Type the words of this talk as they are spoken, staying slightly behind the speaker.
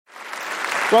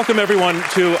Welcome, everyone,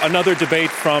 to another debate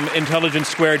from Intelligence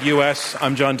Squared US.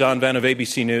 I'm John Donvan of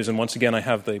ABC News, and once again I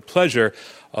have the pleasure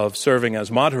of serving as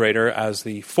moderator as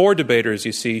the four debaters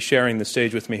you see sharing the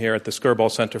stage with me here at the Skirball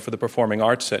Center for the Performing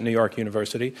Arts at New York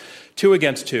University. 2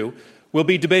 against 2. We'll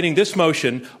be debating this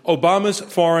motion: Obama's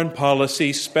foreign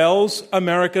policy spells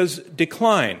America's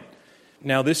decline.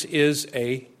 Now, this is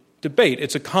a debate.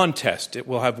 It's a contest. It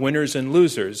will have winners and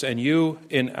losers. And you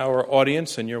in our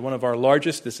audience, and you're one of our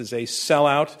largest, this is a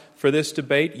sellout for this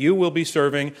debate. You will be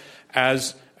serving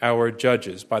as our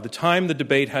judges. By the time the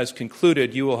debate has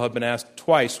concluded, you will have been asked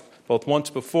twice, both once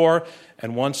before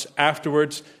and once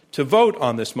afterwards, to vote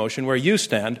on this motion where you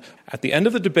stand. At the end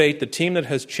of the debate, the team that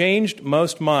has changed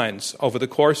most minds over the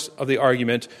course of the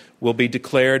argument will be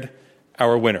declared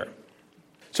our winner.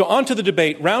 So on to the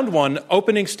debate. Round one,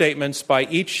 opening statements by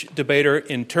each debater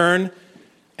in turn.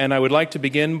 And I would like to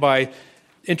begin by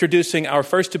introducing our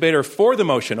first debater for the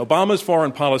motion: Obama's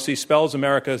foreign policy spells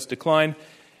America's decline.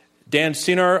 Dan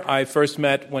Senor, I first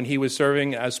met when he was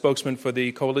serving as spokesman for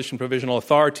the Coalition Provisional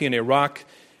Authority in Iraq.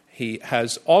 He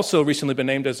has also recently been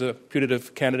named as a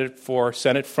putative candidate for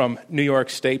Senate from New York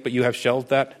State, but you have shelved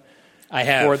that. I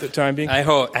have. For the time being. I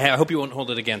hope you won't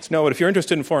hold it against me. No, but if you're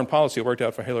interested in foreign policy, it worked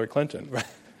out for Hillary Clinton. Right.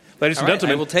 Ladies and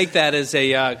gentlemen. I will take that as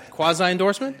a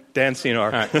quasi-endorsement. Dan Senor.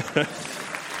 All right.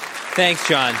 Thanks,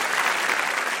 John.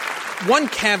 One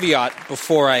caveat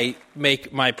before I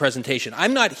make my presentation.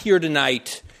 I'm not here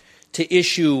tonight to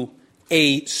issue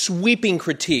a sweeping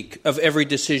critique of every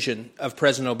decision of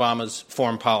President Obama's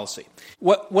foreign policy.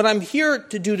 What I'm here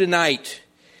to do tonight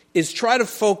is try to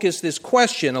focus this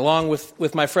question, along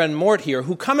with my friend Mort here,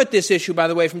 who come at this issue, by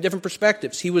the way, from different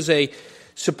perspectives. He was a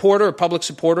public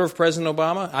supporter of President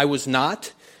Obama. I was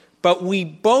not. But we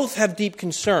both have deep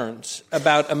concerns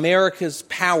about America's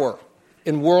power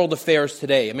in world affairs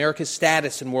today, America's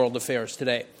status in world affairs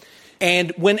today.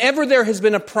 And whenever there has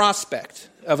been a prospect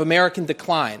of American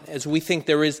decline, as we think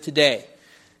there is today,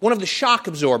 one of the shock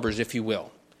absorbers, if you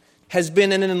will, has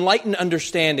been an enlightened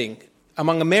understanding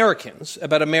among Americans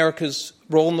about America's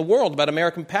role in the world, about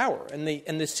American power. And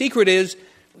the secret is,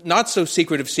 not so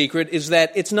secret, is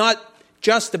that it's not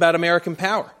just about American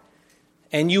power.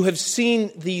 And you have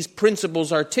seen these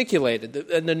principles articulated,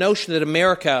 the notion that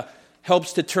America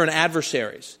helps to turn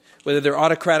adversaries, whether they're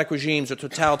autocratic regimes or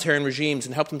totalitarian regimes,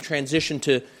 and help them transition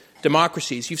to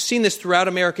democracies. You've seen this throughout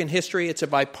American history. It's a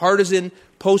bipartisan,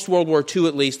 post-World War II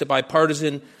at least, a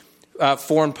bipartisan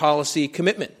foreign policy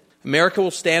commitment. America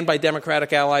will stand by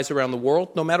democratic allies around the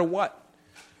world, no matter what.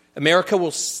 America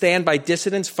will stand by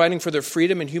dissidents fighting for their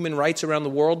freedom and human rights around the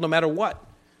world, no matter what.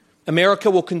 America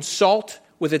will consult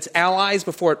with its allies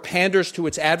before it panders to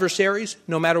its adversaries,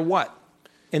 no matter what.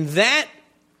 And that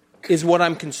is what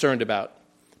I'm concerned about,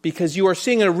 because you are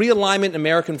seeing a realignment in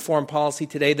American foreign policy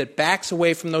today that backs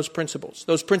away from those principles.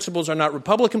 Those principles are not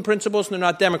Republican principles, and they're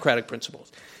not Democratic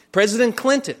principles. President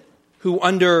Clinton, who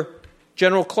under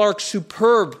General Clark's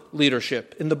superb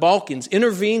leadership in the Balkans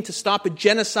intervened to stop a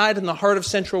genocide in the heart of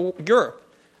Central Europe,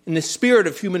 in the spirit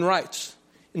of human rights,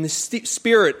 in the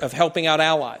spirit of helping out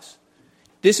allies.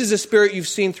 This is a spirit you've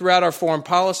seen throughout our foreign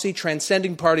policy,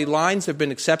 transcending party lines. There have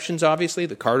been exceptions, obviously,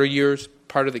 the Carter years,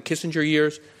 part of the Kissinger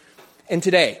years. And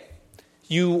today,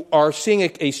 you are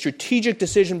seeing a strategic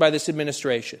decision by this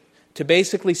administration to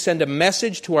basically send a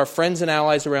message to our friends and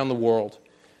allies around the world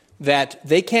that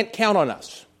they can't count on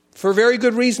us. For a very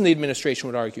good reason, the administration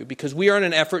would argue, because we are in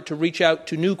an effort to reach out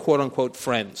to new quote-unquote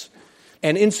friends.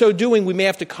 And in so doing, we may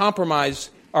have to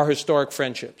compromise our historic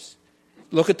friendships.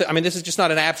 This is just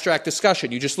not an abstract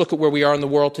discussion. You just look at where we are in the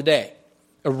world today.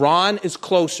 Iran is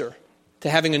closer to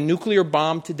having a nuclear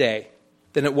bomb today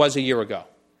than it was a year ago,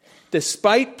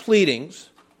 despite pleadings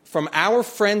from our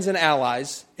friends and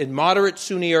allies in moderate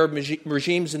Sunni Arab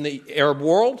regimes in the Arab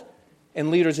world and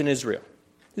leaders in Israel.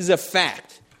 This is a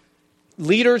fact.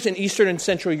 Leaders in Eastern and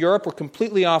Central Europe were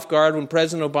completely off guard when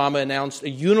President Obama announced a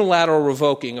unilateral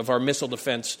revoking of our missile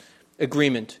defense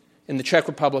agreement in the Czech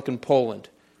Republic and Poland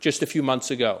just a few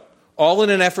months ago, all in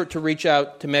an effort to reach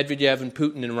out to Medvedev and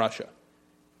Putin in Russia.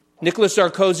 Nicolas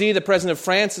Sarkozy, the president of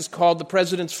France, has called the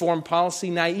president's foreign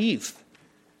policy naive.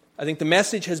 I think the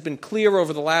message has been clear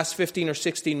over the last 15 or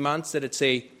 16 months that it's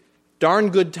a darn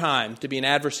good time to be an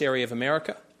adversary of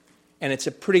America, and it's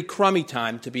a pretty crummy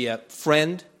time to be a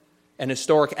friend and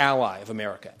historic ally of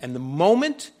America. And the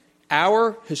moment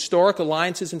our historic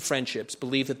alliances and friendships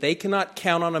believe that they cannot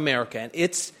count on America and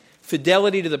its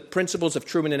fidelity to the principles of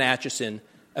Truman and Atchison,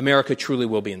 America truly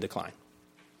will be in decline.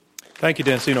 Thank you,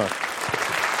 Dan Senor.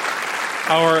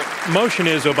 Our motion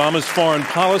is Obama's foreign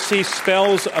policy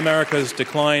spells America's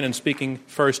decline. And speaking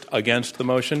first against the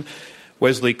motion,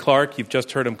 Wesley Clark, you've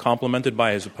just heard him complimented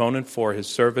by his opponent for his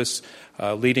service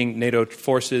leading NATO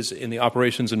forces in the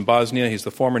operations in Bosnia. He's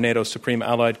the former NATO Supreme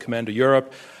Allied Commander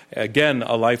Europe. Again,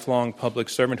 a lifelong public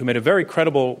servant who made a very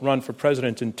credible run for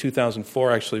president in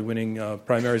 2004, actually winning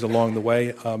primaries along the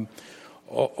way.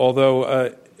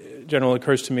 Although, General, it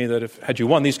occurs to me that had you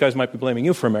won, these guys might be blaming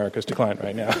you for America's decline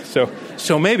right now.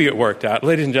 So maybe it worked out.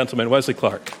 Ladies and gentlemen, Wesley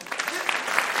Clark.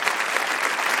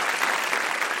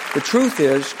 The truth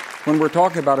is, when we're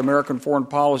talking about American foreign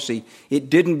policy, it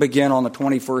didn't begin on the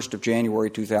 21st of January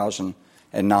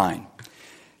 2009.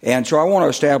 And so I want to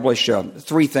establish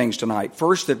three things tonight.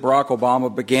 First, that Barack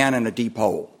Obama began in a deep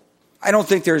hole. I don't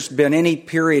think there's been any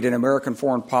period in American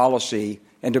foreign policy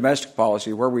and domestic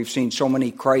policy where we've seen so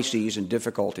many crises and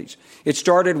difficulties. It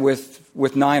started with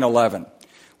 9/11,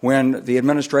 when the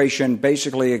administration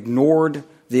basically ignored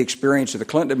the experience of the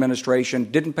Clinton administration,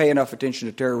 didn't pay enough attention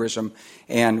to terrorism,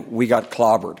 and we got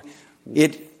clobbered.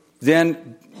 It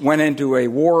then went into a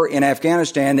war in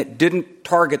Afghanistan that didn't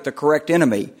target the correct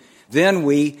enemy. Then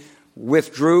we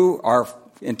withdrew our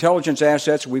intelligence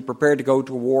assets. We prepared to go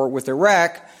to war with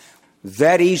Iraq.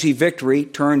 That easy victory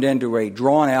turned into a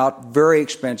drawn-out, very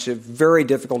expensive, very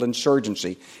difficult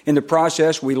insurgency. In the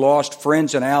process, we lost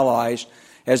friends and allies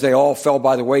as they all fell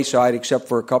by the wayside, except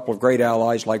for a couple of great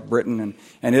allies like Britain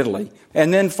and Italy.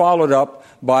 And then followed up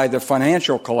by the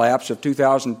financial collapse of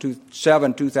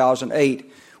 2007,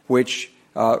 2008, which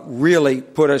really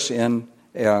put us in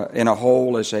a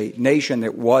hole as a nation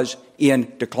that was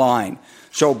in decline.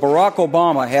 So Barack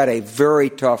Obama had a very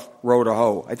tough row to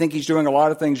hoe. I think he's doing a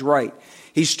lot of things right.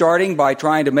 He's starting by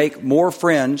trying to make more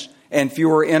friends and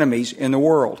fewer enemies in the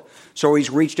world. So he's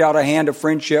reached out a hand of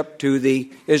friendship to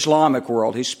the Islamic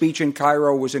world. His speech in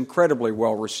Cairo was incredibly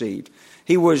well received.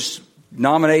 He was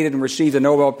nominated and received the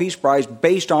Nobel Peace Prize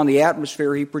based on the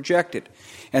atmosphere he projected.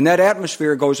 And that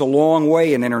atmosphere goes a long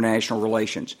way in international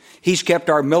relations. He's kept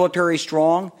our military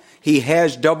strong. He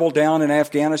has doubled down in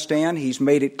Afghanistan. He's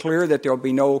made it clear that there will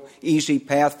be no easy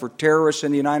path for terrorists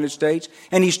in the United States.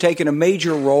 And he's taken a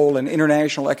major role in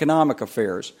international economic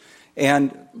affairs.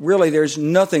 And really, there's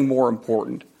nothing more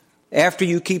important after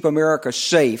you keep America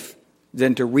safe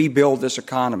than to rebuild this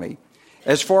economy.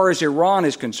 As far as Iran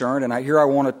is concerned, and I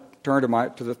want to turn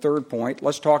to the third point,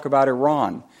 let's talk about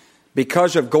Iran.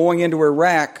 Because of going into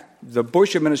Iraq, the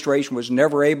Bush administration was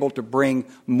never able to bring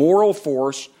moral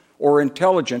force or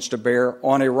intelligence to bear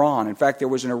on Iran. In fact, there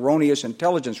was an erroneous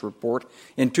intelligence report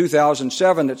in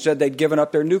 2007 that said they'd given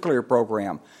up their nuclear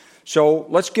program. So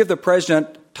let's give the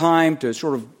president time to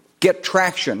sort of get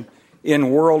traction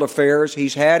in world affairs.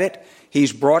 He's had it.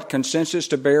 He's brought consensus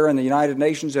to bear in the United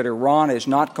Nations that Iran is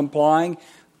not complying.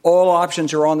 All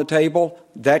options are on the table.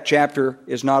 That chapter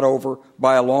is not over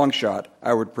by a long shot,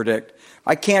 I would predict.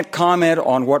 I can't comment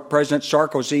on what President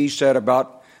Sarkozy said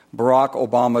about Barack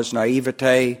Obama's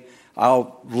naivete.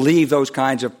 I'll leave those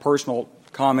kinds of personal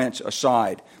comments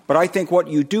aside. But I think what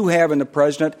you do have in the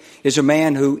president is a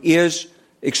man who is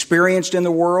experienced in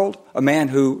the world, a man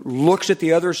who looks at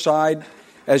the other side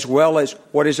as well as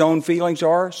what his own feelings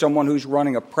are, someone who's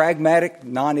running a pragmatic,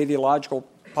 non-ideological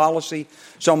policy,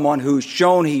 someone who's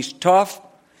shown he's tough,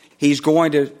 he's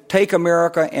going to take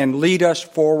America and lead us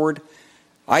forward.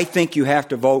 I think you have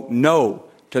to vote no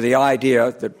to the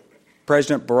idea that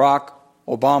President Barack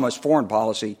Obama's foreign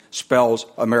policy spells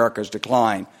America's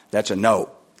decline. That's a no.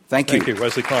 Thank you. Thank you,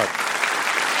 Wesley Clark.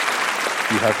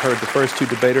 You have heard the first two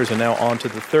debaters, and now on to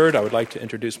the third. I would like to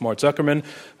introduce Mort Zuckerman,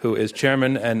 who is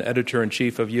chairman and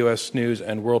editor-in-chief of U.S. News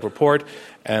and World Report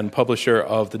and publisher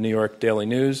of the New York Daily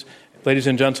News. Ladies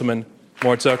and gentlemen,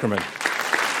 Mort Zuckerman.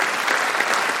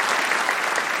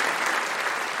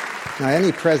 Now,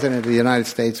 any president of the United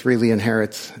States really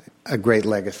inherits a great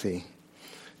legacy.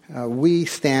 We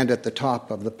stand at the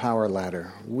top of the power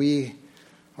ladder. We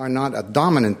are not a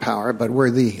dominant power, but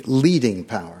we're the leading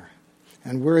power.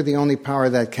 And we're the only power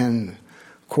that can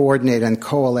coordinate and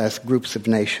coalesce groups of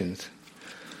nations.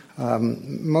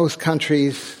 Most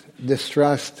countries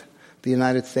distrust the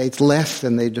United States less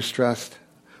than they distrust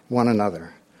one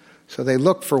another. So they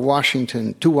look for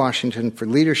Washington for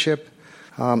leadership.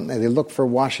 And they look for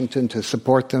Washington to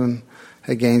support them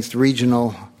against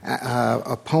regional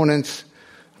opponents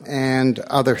and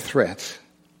other threats.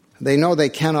 They know they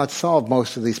cannot solve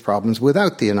most of these problems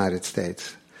without the United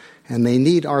States. And they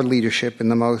need our leadership in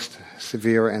the most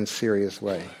severe and serious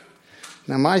way.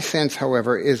 Now, my sense,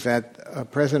 however, is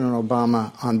that President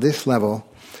Obama on this level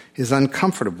is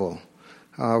uncomfortable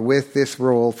with this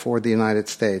role for the United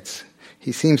States.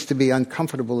 He seems to be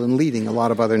uncomfortable in leading a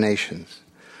lot of other nations.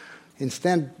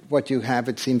 Instead, what you have,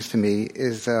 it seems to me,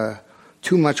 is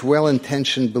too much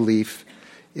well-intentioned belief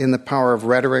in the power of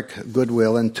rhetoric,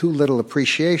 goodwill, and too little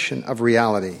appreciation of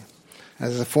reality.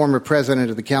 As the former president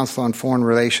of the Council on Foreign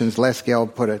Relations, Les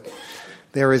Gelb, put it,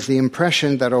 there is the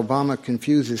impression that Obama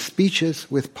confuses speeches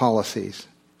with policies.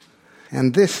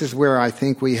 And this is where I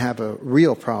think we have a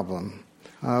real problem,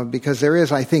 because there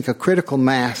is, I think, a critical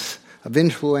mass of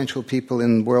influential people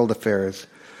in world affairs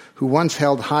who once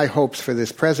held high hopes for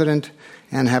this president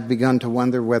and have begun to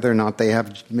wonder whether or not they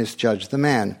have misjudged the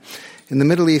man. In the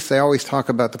Middle East, they always talk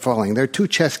about the following. There are two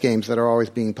chess games that are always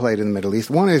being played in the Middle East.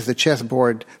 One is the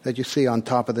chessboard that you see on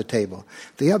top of the table.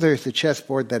 The other is the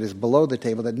chessboard that is below the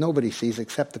table that nobody sees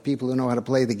except the people who know how to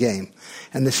play the game.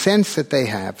 And the sense that they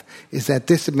have is that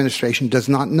this administration does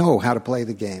not know how to play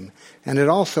the game. And it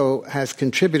also has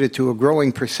contributed to a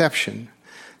growing perception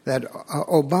that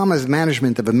Obama's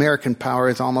management of American power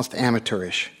is almost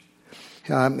amateurish.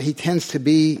 He tends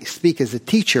to speak as a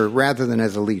teacher rather than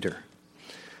as a leader.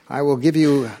 I will give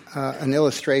you an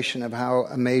illustration of how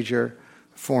a major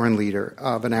foreign leader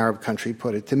of an Arab country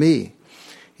put it to me.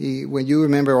 When you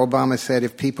remember, Obama said,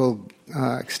 if people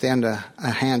extend a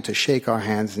hand to shake our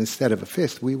hands instead of a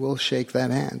fist, we will shake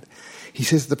that hand. He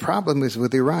says, the problem is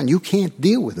with Iran. You can't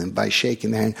deal with them by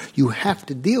shaking their hand. You have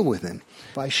to deal with them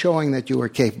by showing that you are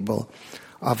capable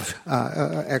of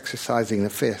exercising the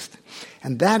fist.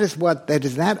 And that is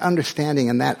that understanding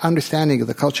and that understanding of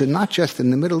the culture, not just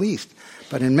in the Middle East,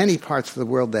 but in many parts of the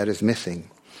world, that is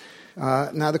missing.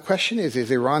 Now the question is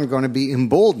Iran going to be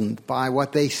emboldened by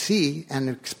what they see and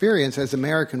experience as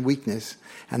American weakness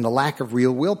and the lack of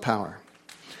real willpower?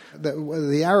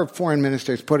 The Arab foreign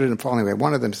ministers put it in the following way.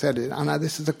 One of them said, and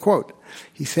this is a quote,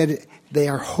 he said, they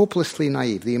are hopelessly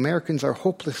naive. The Americans are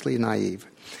hopelessly naive.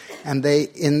 And they,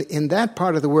 in that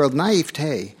part of the world,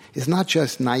 naivete is not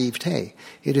just naivete.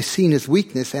 It is seen as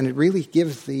weakness, and it really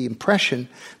gives the impression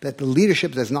that the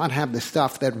leadership does not have the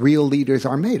stuff that real leaders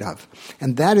are made of.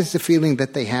 And that is the feeling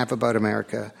that they have about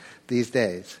America these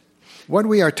days. What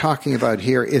we are talking about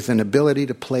here is an ability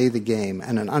to play the game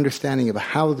and an understanding of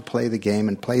how to play the game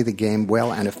and play the game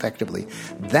well and effectively.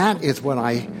 That is what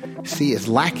I see as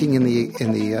lacking in the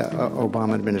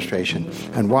Obama administration,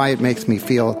 and why it makes me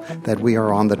feel that we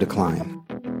are on the decline.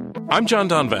 I'm John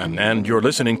Donvan, and you're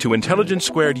listening to Intelligence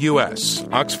Squared US,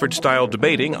 Oxford-style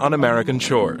debating on American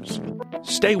shores.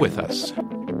 Stay with us.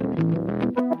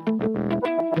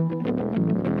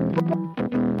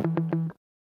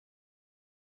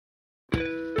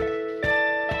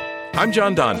 I'm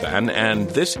John Donvan, and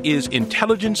this is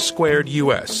Intelligence Squared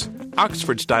US,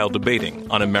 Oxford-style debating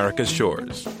on America's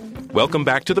shores. Welcome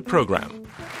back to the program.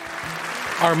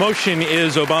 Our motion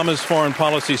is Obama's foreign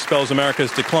policy spells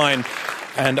America's decline.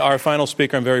 And our final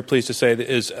speaker, I'm very pleased to say,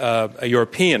 is a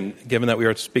European. Given that we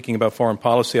are speaking about foreign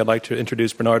policy, I'd like to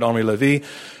introduce Bernard-Henri Lévy,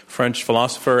 French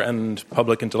philosopher and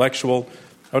public intellectual.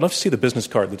 I would love to see the business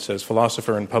card that says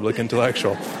philosopher and public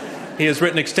intellectual. He has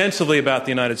written extensively about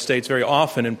the United States, very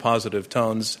often in positive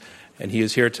tones, and he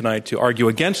is here tonight to argue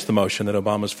against the motion that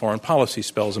Obama's foreign policy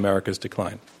spells America's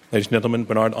decline. Ladies and gentlemen,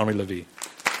 Bernard-Henri Lévy.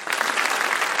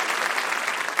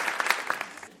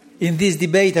 In this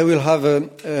debate, I will have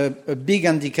a big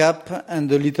handicap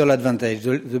and a little advantage.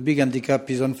 The big handicap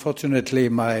is, unfortunately,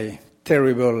 my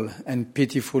terrible and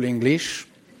pitiful English.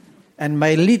 And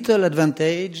my little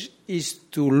advantage is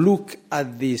to look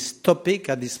at this topic,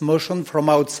 at this motion from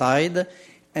outside,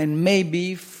 and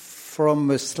maybe from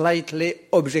a slightly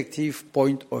objective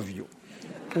point of view.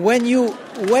 When you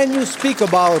speak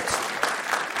about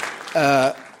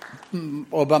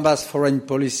Obama's foreign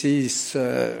policy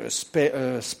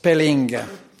spelling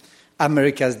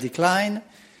America's decline,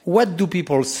 what do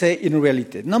people say in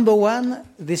reality? Number one,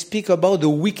 they speak about the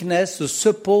weakness, the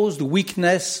supposed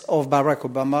weakness of Barack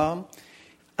Obama.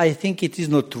 I think it is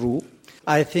not true.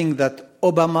 I think that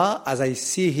Obama, as I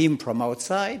see him from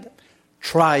outside,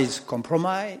 tries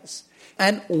compromise.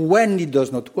 And when it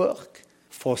does not work,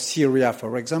 for Syria,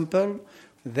 for example,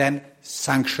 then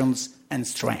sanctions and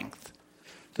strength.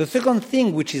 The second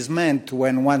thing which is meant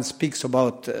when one speaks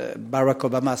about Barack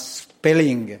Obama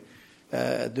spelling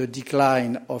the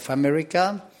decline of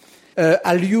America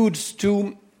alludes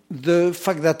to the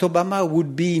fact that Obama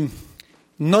would be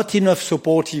not enough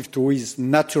supportive to his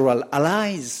natural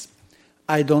allies.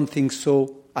 I don't think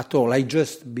so at all. I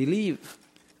just believe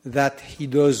that he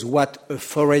does what a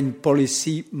foreign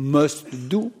policy must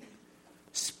do,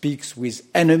 speaks with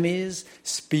enemies,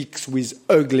 speaks with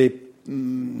ugly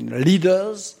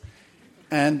leaders,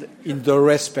 and in the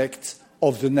respect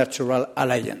of the natural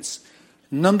alliance.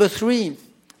 Number three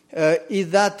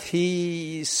is that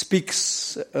he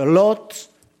speaks a lot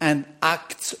and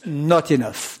acts not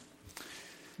enough.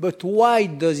 But why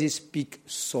does he speak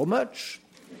so much?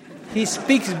 He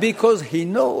speaks because he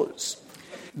knows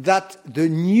that the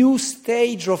new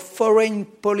stage of foreign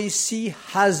policy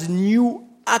has new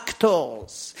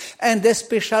actors, and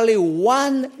especially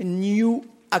one new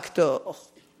actor.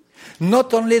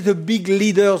 Not only the big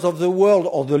leaders of the world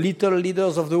or the little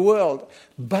leaders of the world,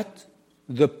 but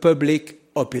the public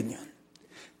opinion.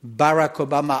 Barack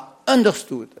Obama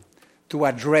understood to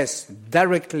address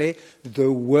directly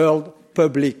the world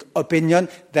public opinion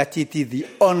that it is the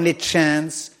only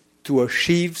chance to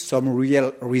achieve some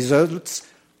real results,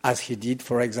 as he did,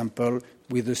 for example,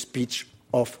 with the speech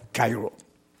of Cairo.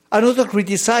 Another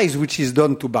criticism which is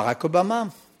done to Barack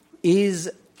Obama is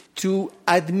to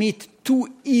admit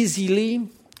too easily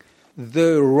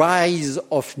the rise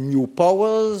of new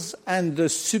powers and the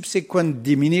subsequent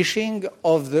diminishing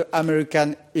of the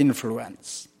American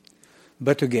influence.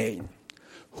 But again,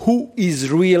 who is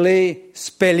really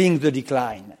spelling the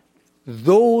decline?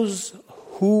 Those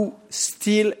who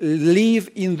still live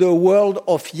in the world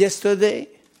of yesterday,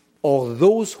 or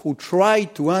those who try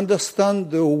to understand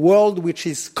the world which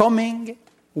is coming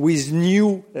with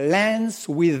new lens,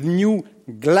 with new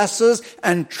glasses,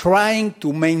 and trying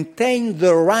to maintain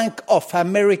the rank of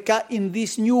America in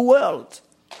this new world?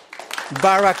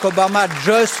 Barack Obama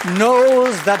just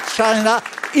knows that China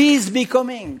is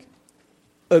becoming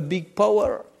a big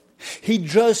power. He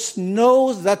just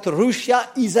knows that Russia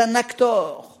is an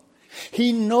actor.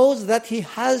 He knows that he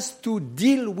has to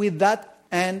deal with that,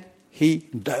 and he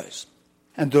does.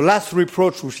 And the last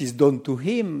reproach which is done to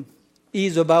him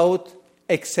is about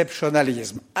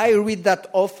exceptionalism. I read that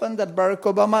often, that Barack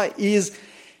Obama is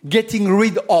getting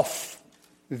rid of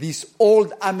this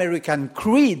old American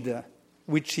creed,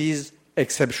 which is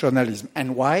exceptionalism.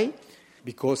 And why?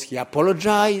 Because he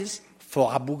apologized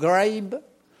for Abu Ghraib,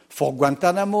 for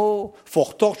Guantanamo,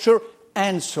 for torture,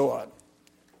 and so on.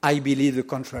 I believe the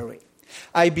contrary.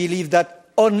 I believe that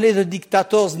only the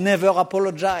dictators never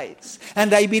apologize.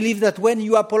 And I believe that when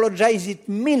you apologize, it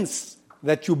means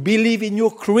that you believe in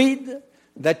your creed,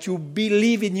 that you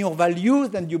believe in your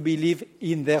values, and you believe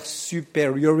in their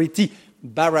superiority.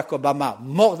 Barack Obama,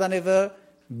 more than ever,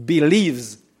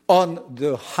 believes on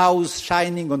the house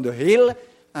shining on the hill,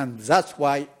 and that's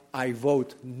why I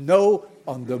vote no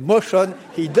on the motion.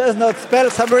 He does not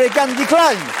spell American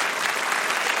decline.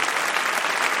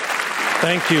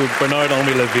 Thank you,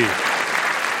 Bernard-Henri Lévy.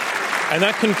 And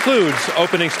that concludes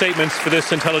opening statements for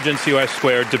this Intelligence U.S.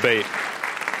 Squared debate.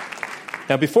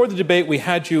 Now, before the debate, we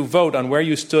had you vote on where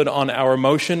you stood on our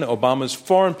motion, Obama's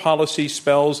foreign policy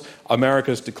spells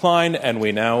America's decline, and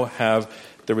we now have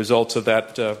the results of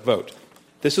that vote.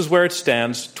 This is where it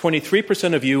stands.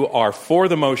 23% of you are for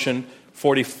the motion,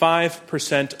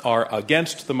 45% are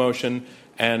against the motion,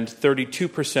 and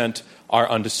 32% are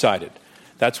undecided.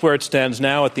 That's where it stands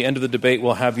now. At the end of the debate,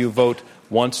 we'll have you vote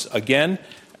once again,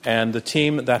 and the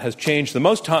team that has changed the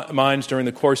most minds during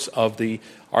the course of the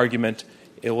argument,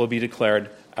 it will be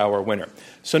declared our winner.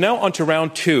 So now on to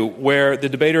round two, where the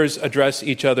debaters address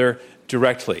each other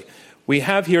directly. We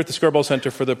have here at the Skirball Center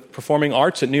for the Performing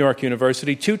Arts at New York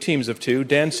University two teams of two,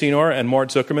 Dan Senor and Mort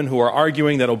Zuckerman, who are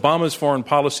arguing that Obama's foreign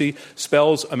policy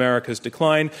spells America's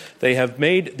decline. They have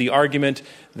made the argument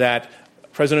that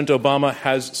President Obama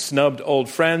has snubbed old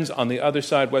friends. On the other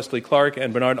side, Wesley Clark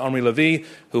and Bernard-Henri Lévy,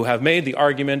 who have made the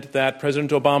argument that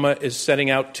President Obama is setting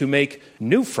out to make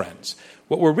new friends.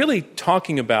 What we're really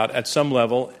talking about at some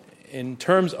level in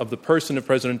terms of the person of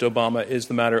President Obama is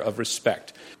the matter of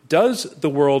respect. Does the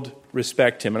world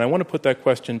respect him? And I want to put that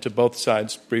question to both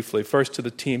sides briefly. First to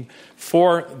the team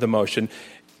for the motion.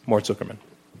 Mort Zuckerman.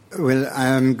 Well,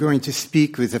 I'm going to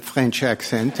speak with a French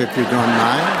accent, if you don't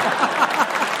mind.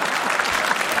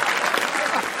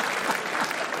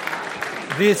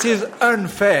 This is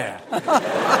unfair.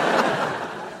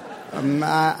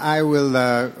 I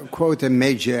will quote a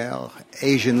major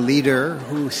Asian leader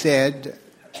who said,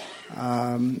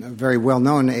 a very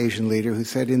well-known Asian leader who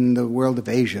said, in the world of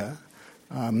Asia,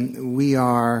 we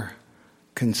are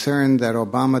concerned that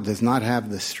Obama does not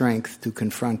have the strength to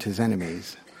confront his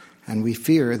enemies, and we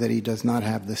fear that he does not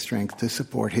have the strength to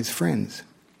support his friends.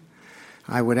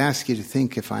 I would ask you to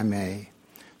think, if I may,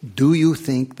 do you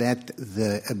think that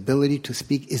the ability to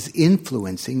speak is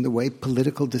influencing the way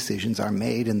political decisions are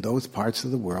made in those parts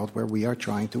of the world where we are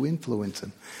trying to influence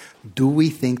them? Do we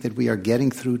think that we are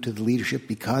getting through to the leadership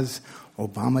because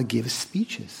Obama gives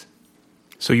speeches?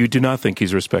 So you do not think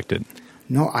he's respected?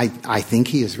 No, I think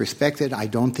he is respected. I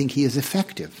don't think he is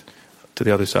effective. To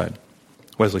the other side.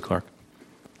 Wesley Clark.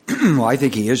 Well, I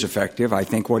think he is effective. I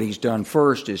think what he's done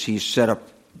first is he's set up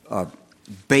a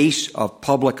base of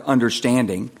public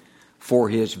understanding for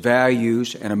his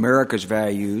values and America's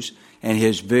values and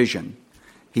his vision.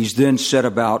 He's then set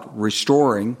about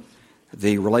restoring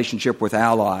the relationship with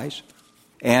allies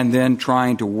and then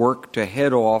trying to work to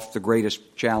head off the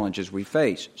greatest challenges we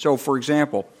face. So, for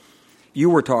example, you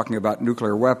were talking about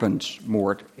nuclear weapons,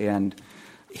 Mort, and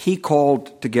he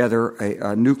called together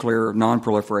a nuclear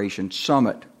nonproliferation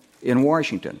summit in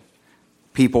Washington.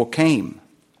 People came.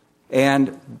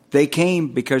 And they came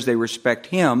because they respect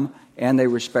him and they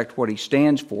respect what he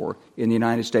stands for in the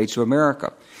United States of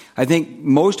America. I think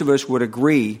most of us would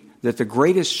agree that the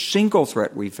greatest single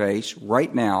threat we face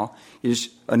right now is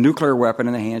a nuclear weapon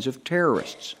in the hands of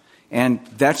terrorists. And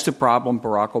that's the problem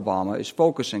Barack Obama is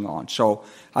focusing on. So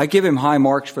I give him high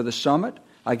marks for the summit.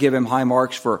 I give him high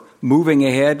marks for moving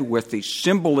ahead with the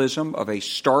symbolism of a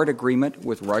START agreement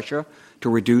with Russia to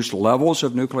reduce levels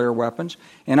of nuclear weapons.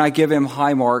 And I give him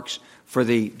high marks for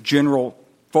the general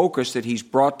focus that he's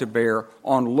brought to bear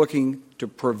on looking to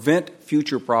prevent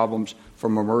future problems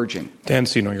from emerging. Dan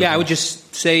Senor, I would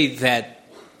just say that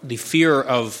the fear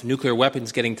of nuclear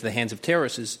weapons getting to the hands of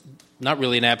terrorists is not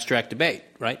really an abstract debate,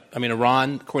 right? I mean,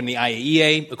 Iran, according to the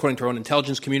IAEA, according to our own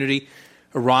intelligence community,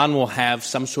 Iran will have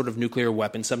some sort of nuclear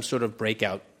weapon, some sort of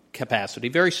breakout capacity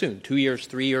very soon, 2 years,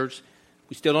 3 years.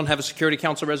 We still don't have a Security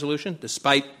Council resolution,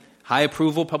 despite high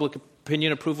approval, public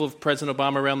opinion approval of President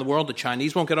Obama around the world. The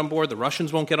Chinese won't get on board. The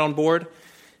Russians won't get on board.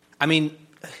 I mean,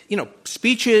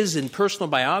 speeches and personal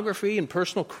biography and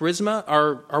personal charisma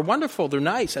are wonderful. They're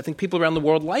nice. I think people around the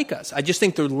world like us. I just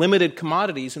think they're limited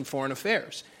commodities in foreign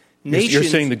affairs. You're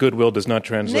saying the goodwill does not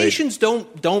translate. Nations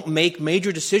don't make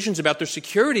major decisions about their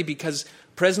security because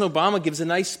President Obama gives a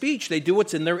nice speech. They do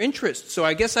what's in their interest. So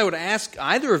I guess I would ask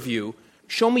either of you,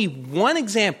 show me one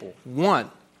example,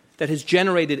 that has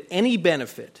generated any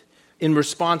benefit in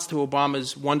response to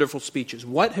Obama's wonderful speeches.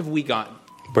 What have we gotten?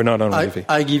 Bernard Henri.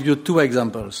 I give you two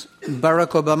examples.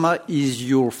 Barack Obama is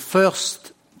your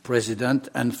first president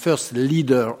and first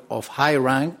leader of high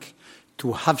rank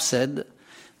to have said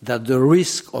that the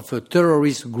risk of a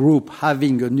terrorist group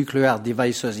having a nuclear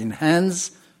devices in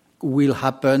hands could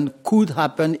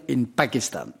happen in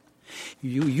Pakistan.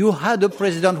 You had a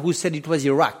president who said it was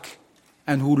Iraq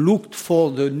and who looked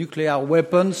for the nuclear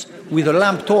weapons with a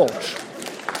lamp torch.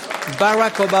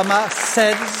 Barack Obama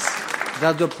says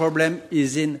that the problem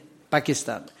is in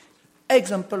Pakistan.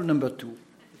 Example number two.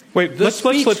 Wait, let's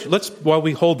while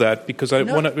we hold that, because I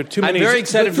want to too many. I'm very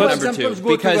excited for number two,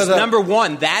 because number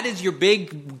one, that is your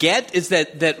big get, is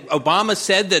that Obama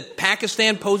said that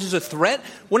Pakistan poses a threat.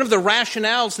 One of the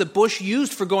rationales that Bush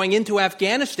used for going into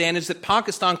Afghanistan is that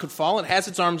Pakistan could fall. It has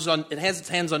its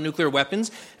hands on nuclear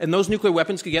weapons, and those nuclear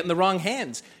weapons could get in the wrong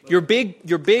hands. Your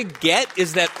big get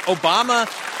is that Obama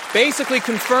basically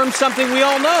confirmed something we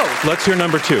all know. Let's hear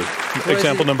number two.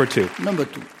 Example number two. Number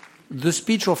two, the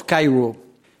speech of Cairo.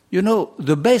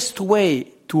 The best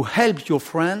way to help your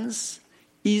friends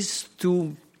is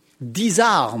to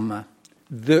disarm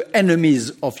the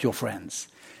enemies of your friends.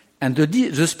 And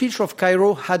the speech of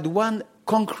Cairo had one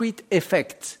concrete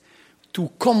effect: to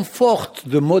comfort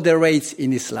the moderates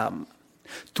in Islam,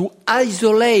 to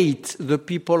isolate the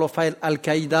people of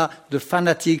Al-Qaeda, the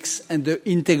fanatics and the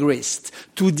integrists,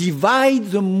 to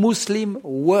divide the Muslim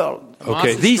world.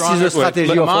 Okay. This is the strategy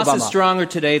of Obama. Hamas is stronger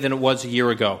today than it was a year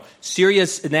ago.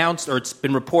 Syria's announced, or it's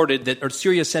been reported, that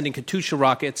Syria's sending Katyusha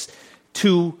rockets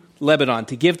to Lebanon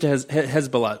to give to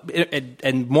Hezbollah,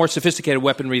 and more sophisticated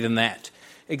weaponry than that.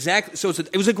 Exactly. So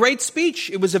it was a great speech.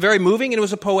 It was a very moving and it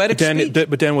was a poetic speech.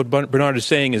 But Dan, what Bernard is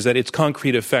saying is that its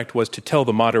concrete effect was to tell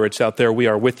the moderates out there, we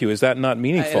are with you. Is that not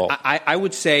meaningful? I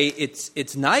would say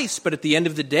it's nice, but at the end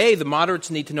of the day, the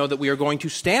moderates need to know that we are going to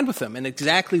stand with them. And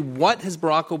exactly what has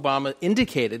Barack Obama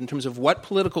indicated in terms of what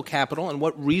political capital and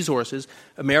what resources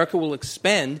America will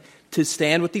expend to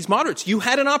stand with these moderates? You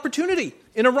had an opportunity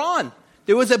in Iran.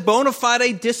 There was a bona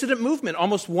fide dissident movement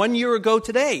almost 1 year ago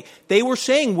today. They were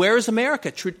saying, where is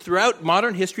America? Throughout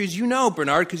modern history, as you know,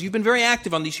 Bernard, because you've been very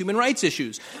active on these human rights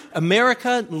issues,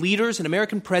 America leaders and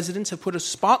American presidents have put a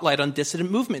spotlight on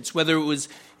dissident movements, whether it was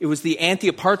the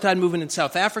anti-apartheid movement in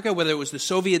South Africa, whether it was the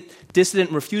Soviet dissident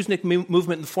Refusnik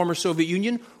movement in the former Soviet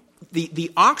Union.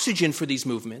 The oxygen for these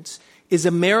movements is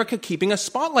America keeping a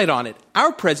spotlight on it.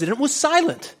 Our president was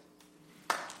silent.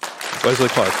 Wesley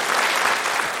Clark.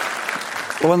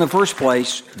 Well, in the first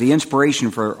place, the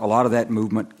inspiration for a lot of that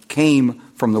movement came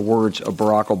from the words of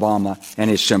Barack Obama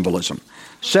and his symbolism.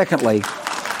 Secondly,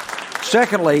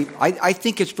 I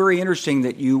think it's very interesting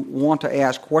that you want to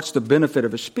ask what's the benefit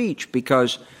of a speech,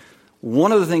 because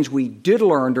one of the things we did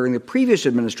learn during the previous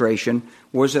administration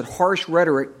was that harsh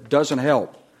rhetoric doesn't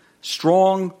help.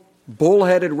 Strong,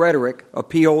 bullheaded rhetoric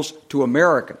appeals to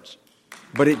Americans,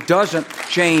 but it doesn't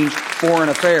change foreign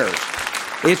affairs.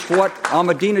 It's what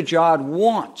Ahmadinejad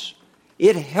wants.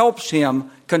 It helps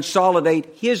him consolidate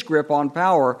his grip on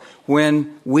power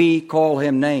when we call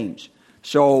him names.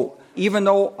 So even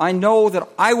though I know that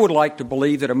I would like to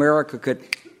believe that America could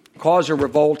cause a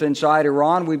revolt inside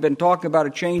Iran, we've been talking about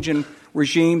a change in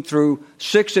regime through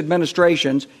 6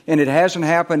 administrations, and it hasn't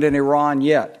happened in Iran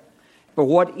yet. But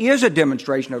what is a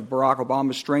demonstration of Barack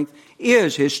Obama's strength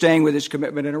is his staying with his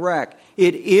commitment in Iraq.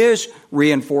 It is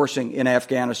reinforcing in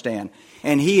Afghanistan.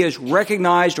 And he is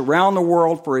recognized around the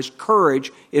world for his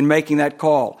courage in making that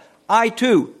call. I,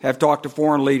 too, have talked to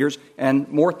foreign leaders, and,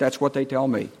 Mort, that's what they tell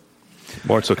me.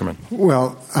 Mort Zuckerman.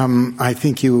 Well, I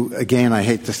think you, again, I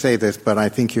hate to say this, but I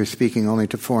think you're speaking only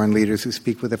to foreign leaders who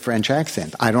speak with a French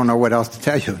accent. I don't know what else to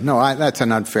tell you. No, that's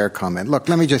an unfair comment. Look,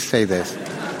 let me just say this.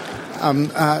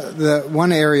 The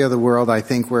one area of the world I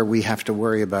think where we have to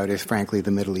worry about is, frankly,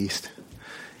 the Middle East.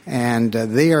 And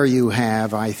there you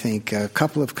have, I think, a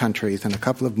couple of countries and a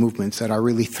couple of movements that are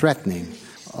really threatening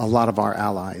a lot of our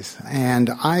allies. And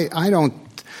I don't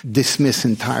dismiss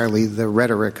entirely the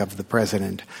rhetoric of the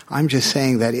president. I'm just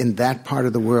saying that in that part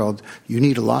of the world, you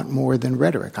need a lot more than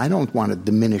rhetoric. I don't want to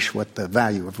diminish what the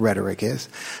value of rhetoric is.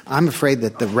 I'm afraid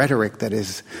that the rhetoric that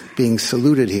is being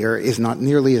saluted here is not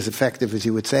nearly as effective as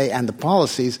you would say, and the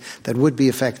policies that would be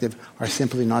effective are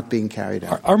simply not being carried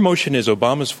out. Our motion is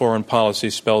Obama's foreign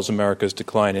policy spells America's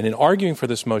decline. And in arguing for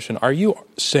this motion, are you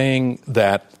saying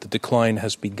that the decline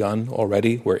has begun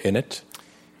already? We're in it?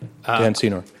 Dan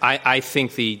Senor. I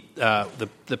think the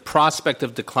prospect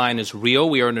of decline is real.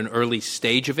 We are in an early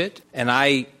stage of it. And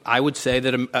I would say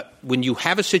that when you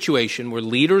have a situation where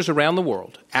leaders around the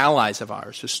world, allies of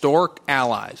ours, historic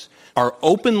allies, are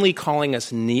openly calling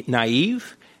us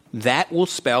naive, that will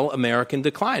spell American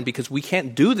decline because we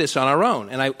can't do this on our own.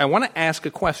 And I want to ask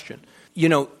a question. You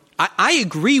know, I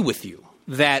agree with you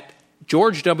that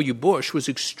George W. Bush was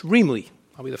extremely,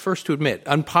 I'll be the first to admit,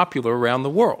 unpopular around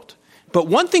the world. But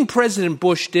one thing President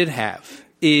Bush did have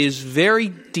is very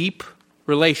deep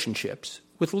relationships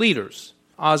with leaders.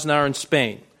 Aznar in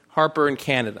Spain, Harper in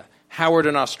Canada, Howard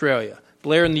in Australia,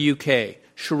 Blair in the UK,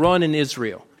 Sharon in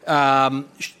Israel.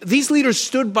 These leaders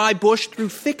stood by Bush through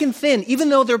thick and thin, even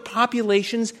though their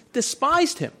populations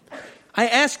despised him. I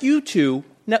ask you to,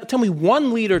 now tell me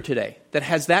one leader today that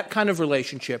has that kind of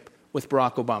relationship with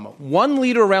Barack Obama. One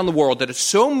leader around the world that is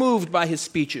so moved by his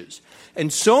speeches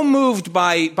and so moved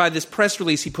by this press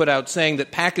release he put out saying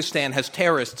that Pakistan has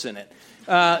terrorists in it.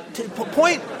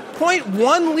 Point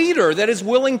one leader that is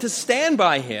willing to stand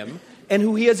by him and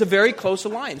who he has a very close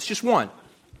alliance. Just one.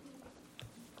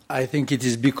 I think it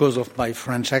is because of my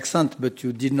French accent, but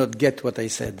you did not get what I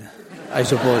said, I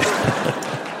suppose.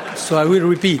 So I will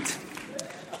repeat.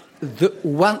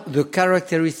 The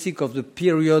characteristic of the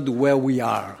period where we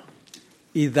are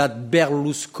is that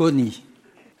Berlusconi,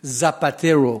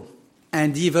 Zapatero,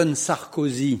 and even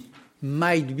Sarkozy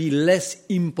might be less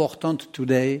important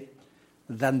today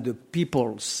than the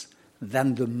peoples,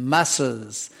 than the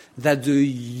masses, than the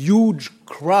huge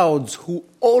crowds who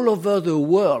all over the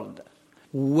world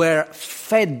were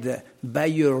fed by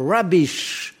a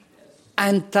rubbish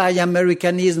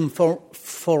anti-Americanism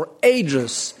for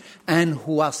ages and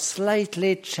who are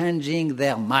slightly changing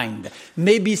their mind.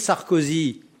 Maybe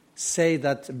Sarkozy say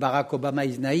that Barack Obama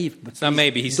is naive, but not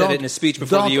maybe. He said it in a speech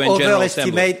before the UN General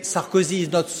Assembly. Don't overestimate Sarkozy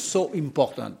is not so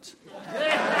important.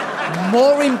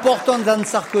 More important than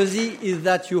Sarkozy is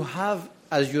that you have,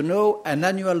 as you know, an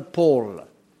annual poll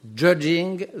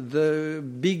judging the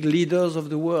big leaders of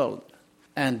the world.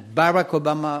 And Barack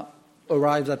Obama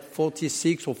arrives at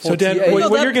 46 or 48. So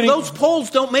Dan, those polls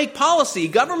don't make policy.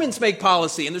 Governments make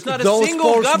policy, and there's not a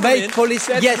single government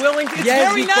that's willing. It's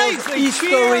very nice. They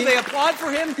cheer. They applaud for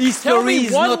him. Tell me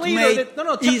one leader.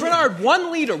 Bernard,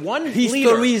 one leader.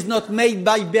 History is not made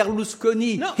by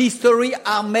Berlusconi. No. History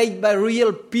are made by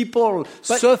real people,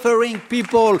 suffering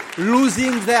people,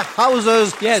 losing their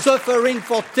houses, suffering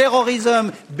for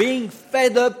terrorism, being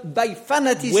fed up by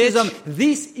fanaticism.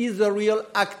 This is the real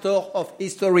actor of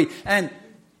history. And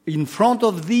in front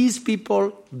of these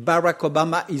people, Barack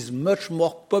Obama is much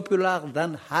more popular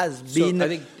than has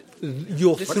been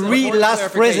your three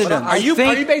last presidents.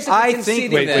 I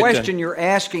think the question you're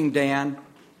asking, Dan,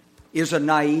 is a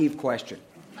naive question.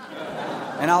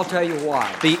 And I'll tell you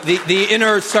why. The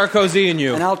inner Sarkozy in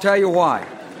you. And I'll tell you why.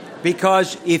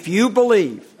 Because if you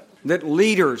believe that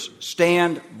leaders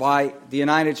stand by the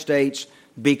United States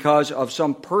because of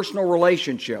some personal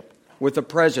relationship with the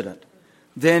president,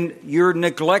 then you're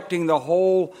neglecting the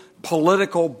whole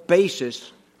political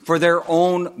basis for their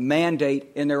own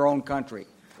mandate in their own country.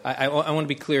 I want to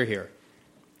be clear here.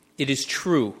 It is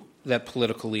true that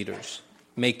political leaders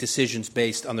make decisions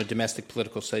based on their domestic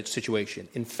political situation.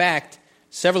 In fact,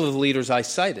 several of the leaders I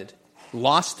cited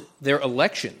lost their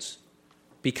elections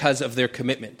because of their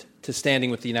commitment to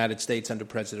standing with the United States under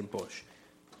President Bush.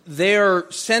 Their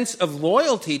sense of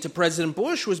loyalty to President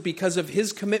Bush was because of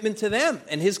his commitment to them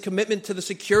and his commitment to the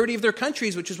security of their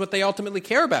countries, which is what they ultimately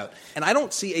care about. And I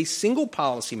don't see a single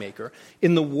policymaker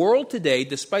in the world today,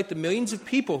 despite the millions of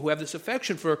people who have this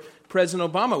affection for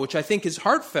President Obama, which I think is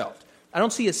heartfelt, I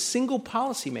don't see a single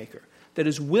policymaker that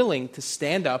is willing to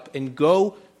stand up and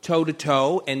go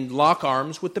toe-to-toe and lock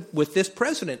arms with this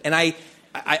president. And I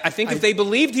think if they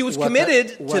believed he was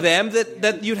committed to them,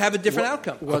 that you'd have a different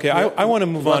outcome. Okay, I want to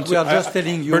move on to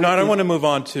Bernard. I want to move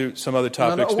on to some other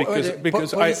topics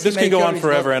because this can go on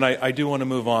forever, and I do want to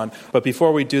move on. But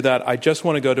before we do that, I just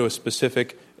want to go to a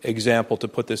specific example to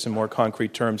put this in more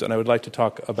concrete terms, and I would like to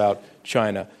talk about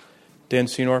China. Dan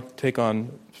Senor, take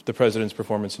on the president's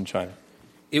performance in China.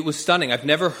 It was stunning. I've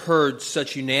never heard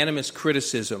such unanimous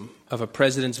criticism of a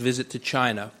president's visit to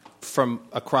China from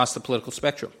across the political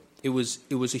spectrum. It was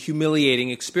a humiliating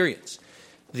experience.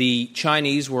 The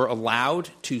Chinese were allowed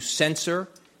to censor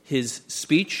his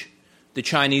speech. The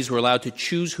Chinese were allowed to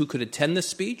choose who could attend the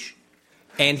speech.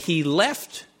 And he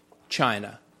left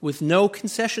China with no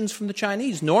concessions from the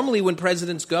Chinese. Normally when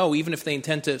presidents go, even if they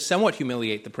intend to somewhat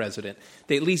humiliate the president,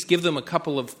 they at least give them a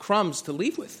couple of crumbs to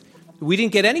leave with. We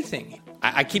didn't get anything.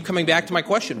 I keep coming back to my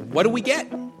question. What do we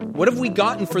get? What have we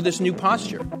gotten for this new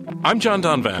posture? I'm John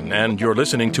Donvan, and you're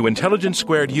listening to Intelligence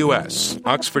Squared U.S.,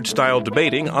 Oxford-style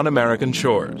debating on American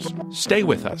shores. Stay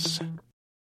with us.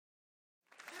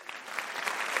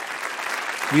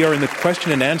 We are in the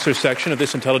question and answer section of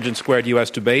this Intelligence Squared U.S.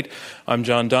 debate. I'm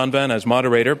John Donvan. As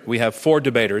moderator, we have four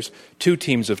debaters, two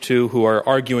teams of two, who are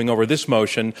arguing over this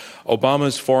motion: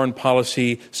 Obama's foreign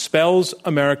policy spells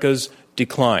America's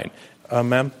decline.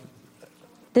 Ma'am?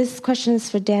 This question is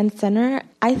for Dan Senner.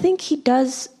 I think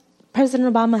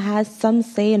President Obama has some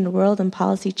say in the world and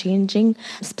policy changing,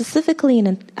 specifically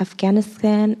in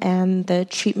Afghanistan and the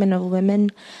treatment of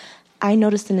women. I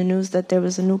noticed in the news that there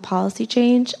was a new policy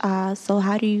change. So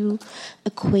how do you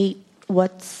equate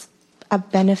what's a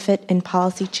benefit in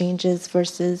policy changes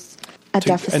versus a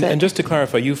deficit? And just to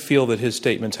clarify, you feel that his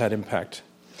statements had impact?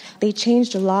 They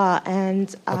changed the law,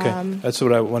 and okay, that's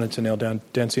what I wanted to nail down.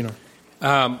 Dan Senor.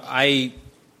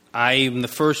 I am the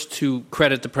first to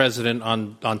credit the president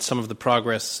on some of the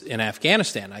progress in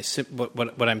Afghanistan.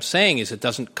 What I'm saying is it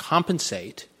doesn't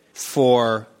compensate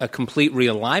for a complete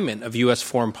realignment of U.S.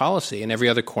 foreign policy in every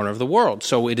other corner of the world.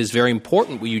 So it is very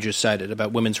important what you just cited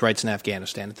about women's rights in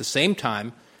Afghanistan. At the same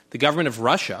time, the government of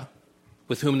Russia,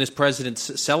 with whom this president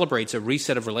celebrates a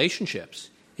reset of relationships,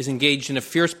 is engaged in a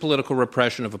fierce political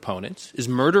repression of opponents, is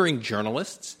murdering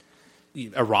journalists.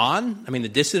 Iran, the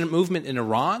dissident movement in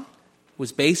Iran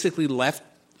was basically left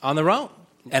on their own.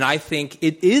 And I think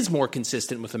it is more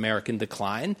consistent with American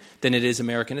decline than it is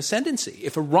American ascendancy.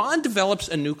 If Iran develops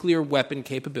a nuclear weapon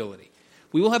capability,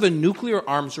 we will have a nuclear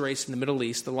arms race in the Middle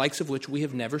East, the likes of which we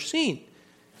have never seen.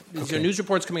 There are news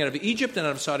reports coming out of Egypt and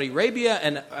out of Saudi Arabia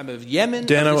and of Yemen.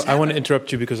 Dan, I want to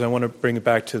interrupt you because I want to bring it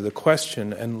back to the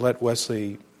question and let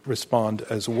Wesley respond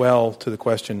as well to the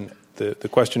question. The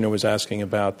questioner was asking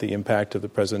about the impact of the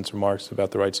president's remarks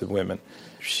about the rights of women.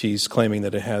 She's claiming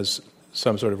that it has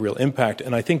some sort of real impact.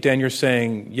 And I think, Dan, you're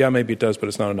saying, yeah, maybe it does, but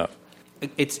it's not enough.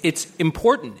 It's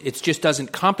important. It just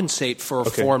doesn't compensate for a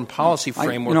foreign policy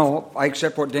framework. I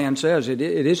accept what Dan says. It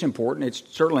is important. It's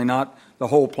certainly not the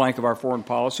whole plank of our foreign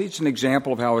policy. It's an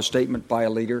example of how a statement by a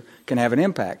leader can have an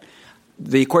impact.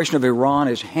 The question of Iran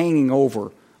is hanging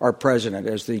over our president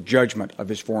as the judgment of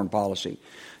his foreign policy.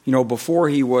 Before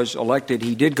he was elected,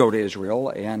 he did go to Israel,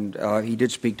 and he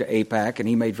did speak to AIPAC, and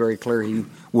he made very clear he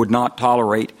would not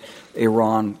tolerate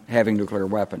Iran having nuclear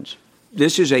weapons.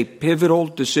 This is a pivotal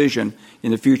decision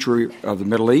in the future of the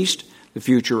Middle East, the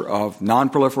future of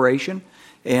nonproliferation,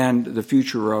 and the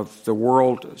future of the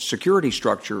world security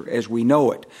structure as we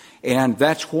know it. And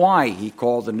that's why he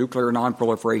called the Nuclear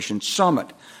Nonproliferation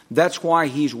Summit. That's why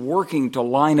he's working to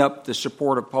line up the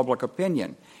support of public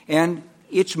opinion. And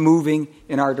it's moving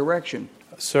in our direction.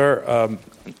 Sir,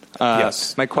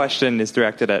 yes. My question is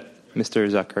directed at Mr.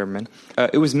 Zuckerman.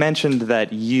 It was mentioned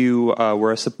that you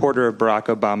were a supporter of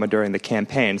Barack Obama during the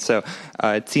campaign. So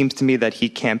it seems to me that he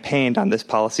campaigned on this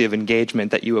policy of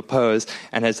engagement that you oppose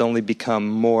and has only become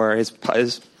more, his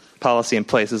policy in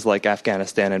places like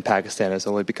Afghanistan and Pakistan has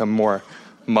only become more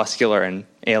muscular and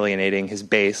alienating his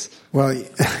base. Well,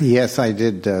 yes, I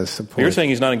did support. You're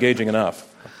saying he's not engaging enough.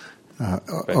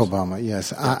 Obama,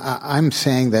 yes. I'm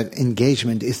saying that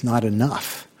engagement is not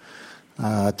enough.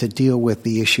 to deal with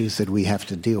the issues that we have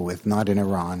to deal with, not in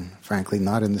Iran, frankly,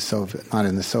 not in the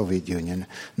Soviet Union,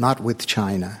 not with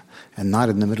China, and not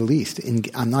in the Middle East.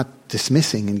 I'm not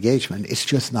dismissing engagement. It's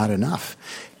just not enough.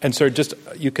 And, sir, just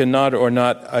you can nod or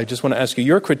not. I just want to ask you,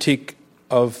 your critique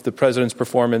of the president's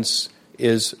performance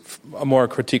is a more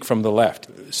critique from the left.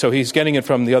 So he's getting it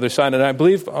from the other side. And I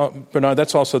believe, Bernard,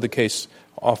 that's also the case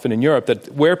often in Europe,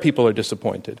 that where people are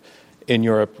disappointed in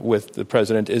Europe with the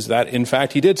president is that, in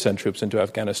fact, he did send troops into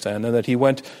Afghanistan and that he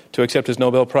went to accept his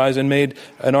Nobel Prize and made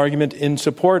an argument in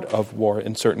support of war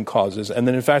in certain causes. And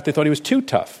then, in fact, they thought he was too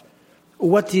tough.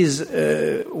 What is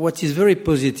very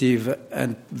positive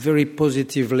and very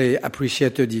positively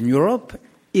appreciated in Europe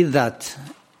is that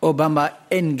Obama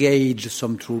engaged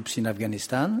some troops in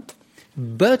Afghanistan,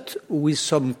 but with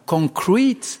some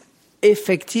concrete,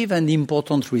 effective and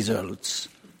important results.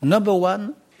 Number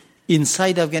one,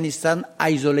 inside Afghanistan,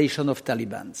 isolation of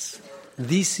Taliban.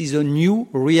 This is a new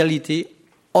reality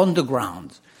on the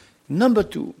ground. Number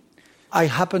two, I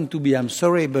happened to be, I'm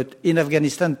sorry, but in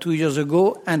Afghanistan 2 years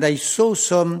ago, and I saw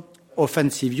some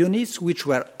offensive units, which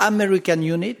were American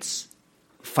units,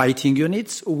 fighting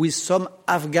units, with some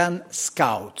Afghan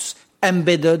scouts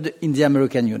embedded in the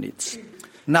American units.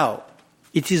 Now,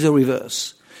 it is a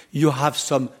reverse. You have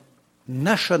some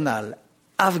national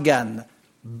Afghan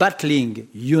battling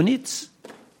units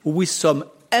with some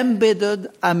embedded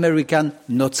American,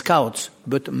 not scouts,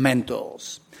 but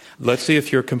mentors. Let's see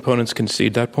if your components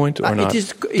concede that point or not.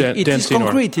 It is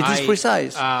concrete. It is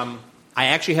precise. I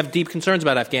actually have deep concerns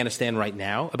about Afghanistan right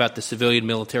now, about the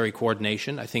civilian-military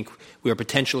coordination. I think we are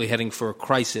potentially heading for a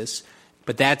crisis.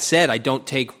 But that said, I don't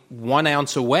take 1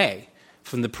 ounce away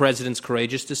from the president's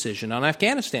courageous decision on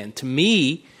Afghanistan. To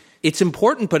me, it's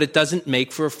important, but it doesn't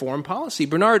make for a foreign policy.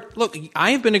 Bernard, look,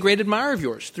 I have been a great admirer of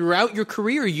yours. Throughout your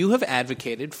career, you have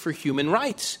advocated for human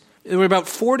rights. There were about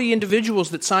 40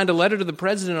 individuals that signed a letter to the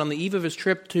president on the eve of his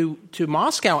trip to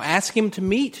Moscow asking him to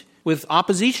meet with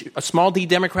opposition, a small d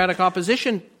democratic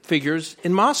opposition figures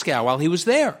in Moscow while he was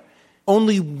there.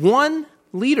 Only one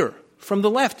leader from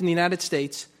the left in the United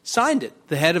States signed it,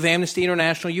 the head of Amnesty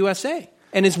International USA.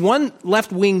 And as one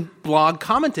left-wing blog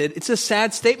commented, it's a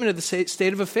sad statement of the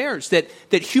state of affairs, that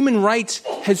human rights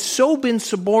has so been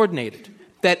subordinated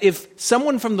that if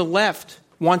someone from the left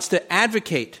wants to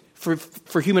advocate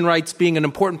for human rights being an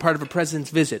important part of a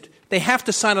president's visit, they have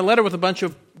to sign a letter with a bunch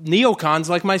of neocons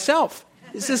like myself.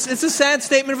 It's a sad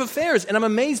statement of affairs, and I'm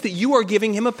amazed that you are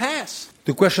giving him a pass.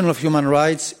 The question of human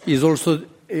rights is also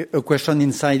a question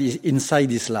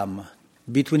inside Islam,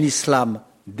 between Islam,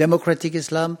 democratic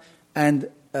Islam, and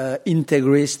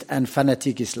integrist and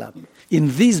fanatic Islam.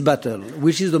 In this battle,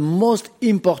 which is the most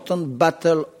important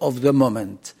battle of the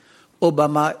moment,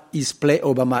 Obama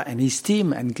and his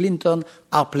team and Clinton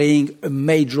are playing a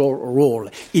major role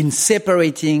in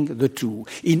separating the two,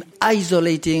 in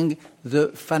isolating the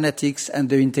fanatics and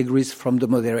the integrists from the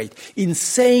moderate, in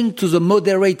saying to the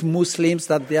moderate Muslims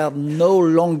that they are no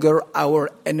longer our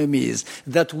enemies,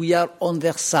 that we are on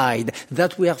their side,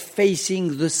 that we are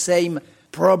facing the same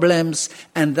problems,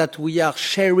 and that we are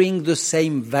sharing the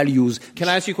same values. Can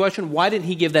I ask you a question? Why didn't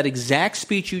he give that exact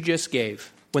speech you just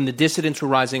gave when the dissidents were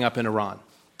rising up in Iran?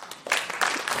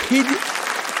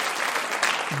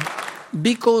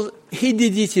 Because he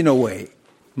did it in a way.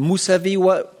 Mousavi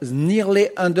was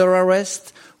nearly under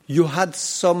arrest. You had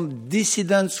some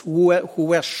dissidents who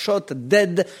were shot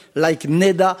dead like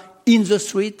Neda in the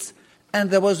streets. And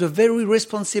there was a very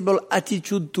responsible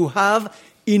attitude to have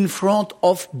in front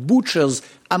of butchers.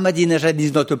 Ahmadinejad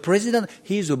is not a president,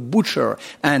 he is a butcher.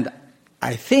 And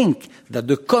I think that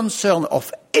the concern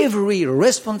of every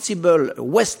responsible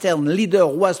Western leader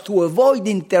was to avoid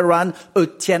in Tehran a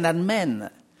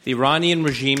Tiananmen. The Iranian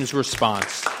regime's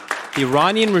response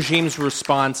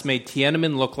made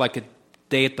Tiananmen look like a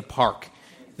day at the park.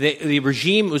 The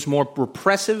regime was more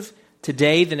repressive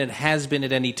today than it has been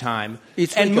at any time.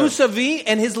 And Mousavi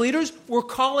and his leaders were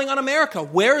calling on America.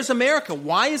 Where is America?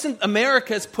 Why isn't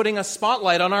America putting a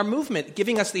spotlight on our movement,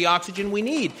 giving us the oxygen we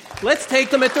need? Let's take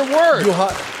them at their word.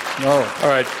 No. All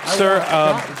right, sir.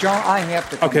 John, I have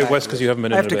to come back. Okay, Wes, because you have a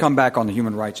minute. I have to come back on the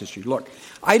human rights issue. Look,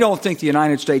 I don't think the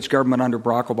United States government under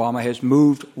Barack Obama has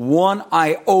moved one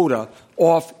iota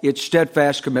off its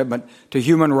steadfast commitment to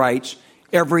human rights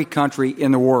every country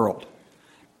in the world.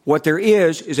 What there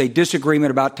is a disagreement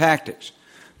about tactics.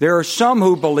 There are some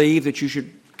who believe that you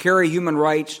should carry human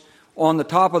rights on the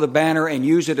top of the banner and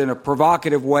use it in a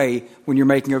provocative way when you're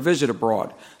making a visit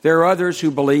abroad. There are others who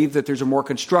believe that there's a more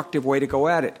constructive way to go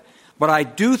at it. But I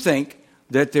do think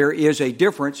that there is a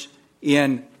difference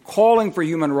in calling for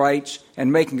human rights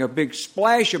and making a big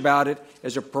splash about it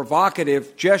as a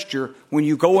provocative gesture when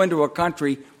you go into a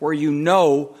country where you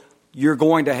know you're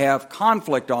going to have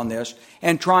conflict on this,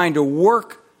 and trying to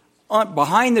work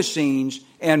behind the scenes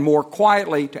and more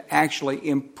quietly to actually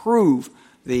improve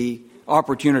the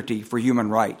opportunity for human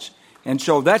rights. And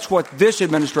so that's what this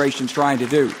administration is trying to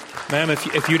do. Ma'am,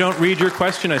 if you don't read your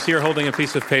question, I see you're holding a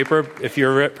piece of paper. If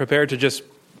you're prepared to just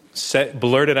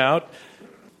blurt it out.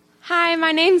 Hi,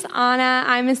 my name's Anna.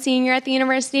 I'm a senior at the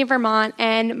University of Vermont,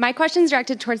 and my question is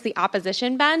directed towards the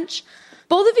opposition bench.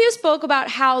 Both of you spoke about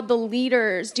how the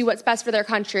leaders do what's best for their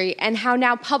country and how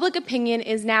now public opinion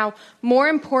is now more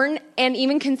important and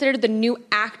even considered the new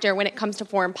actor when it comes to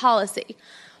foreign policy.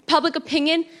 Public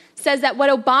opinion says that what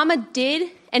Obama did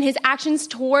and his actions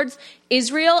towards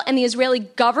Israel and the Israeli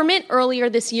government earlier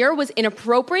this year was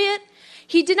inappropriate.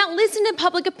 He did not listen to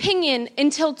public opinion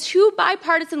until 2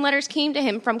 bipartisan letters came to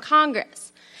him from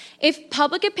Congress. If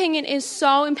public opinion is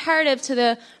so imperative to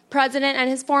the president and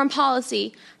his foreign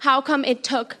policy, how come it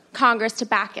took Congress to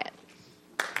back it?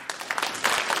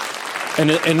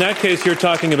 And in that case, you're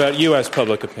talking about U.S.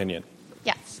 public opinion.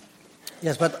 Yes.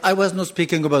 Yes, but I was not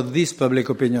speaking about this public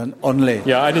opinion only.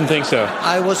 Yeah, I didn't think so.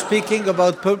 I was speaking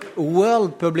about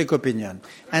world public opinion.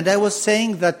 And I was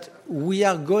saying that we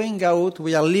are going out,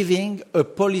 we are living a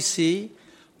policy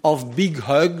of big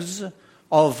hugs,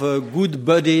 of good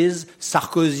buddies,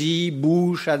 Sarkozy,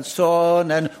 Bush, and so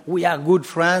on, and we are good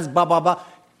friends, blah, blah, blah.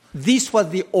 This was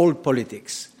the old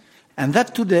politics. And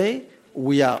that today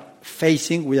we are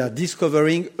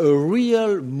discovering a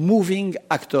real moving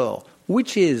actor,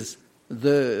 which is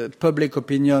the public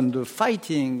opinion, the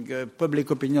fighting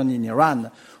public opinion in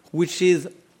Iran, which is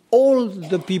all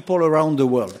the people around the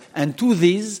world. And to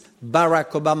this,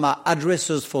 Barack Obama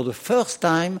addresses for the first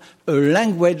time a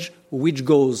language which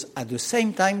goes at the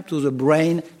same time to the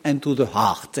brain and to the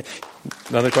heart.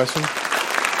 Another question?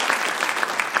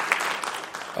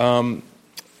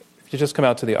 If you just come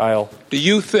out to the aisle. Do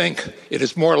you think it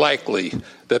is more likely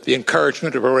that the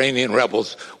encouragement of Iranian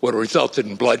rebels would have resulted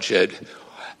in bloodshed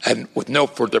and with no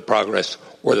further progress,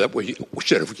 or that we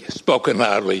should have spoken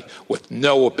loudly with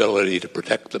no ability to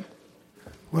protect them?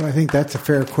 Well, I think that's a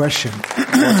fair question.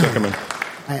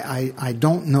 I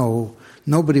don't know.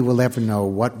 Nobody will ever know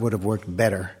what would have worked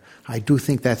better. I do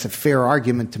think that's a fair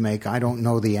argument to make. I don't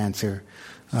know the answer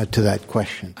to that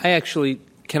question. As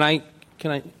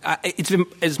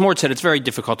Mort said, it's very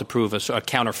difficult to prove a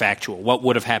counterfactual, what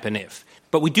would have happened if.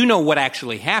 But we do know what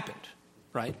actually happened,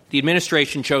 right? The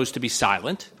administration chose to be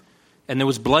silent, and there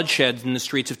was bloodshed in the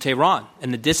streets of Tehran.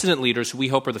 And the dissident leaders, who we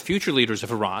hope are the future leaders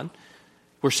of Iran,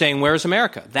 were saying, where is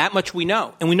America? That much we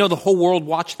know. And we know the whole world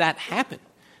watched that happen,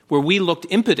 where we looked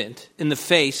impotent in the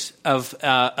face of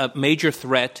a major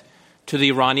threat to the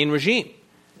Iranian regime.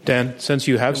 Dan, since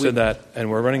you have said that,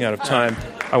 and we're running out of time,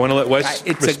 I want to let Wes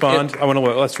respond. I want to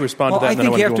let Wes respond to that. I and then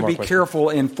think you have to be careful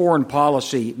in foreign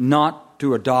policy not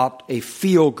to adopt a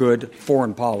feel-good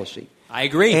foreign policy. I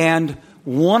agree. And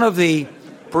one of the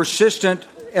persistent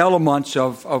elements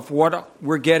of what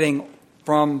we're getting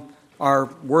from our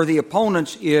worthy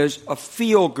opponents is a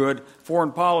feel-good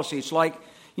foreign policy. It's like,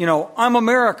 I'm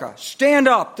America. Stand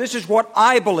up. This is what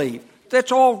I believe.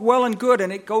 That's all well and good,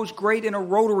 and it goes great in a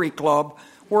Rotary Club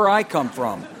where I come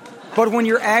from. But when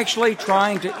you're actually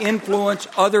trying to influence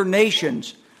other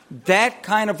nations, that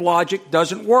kind of logic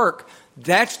doesn't work.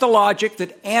 That's the logic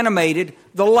that animated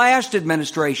the last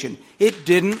administration. It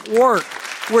didn't work.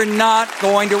 We're not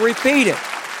going to repeat it.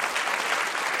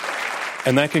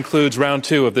 And that concludes round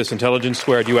 2 of this Intelligence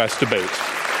Squared U.S. debate.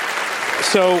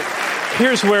 So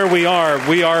here's where we are.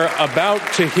 We are about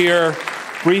to hear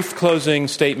brief closing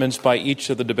statements by each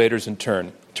of the debaters in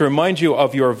turn. To remind you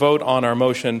of your vote on our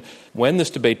motion when this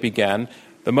debate began,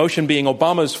 the motion being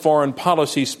Obama's foreign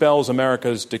policy spells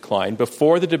America's decline.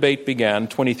 Before the debate began,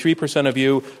 23% of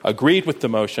you agreed with the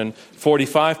motion,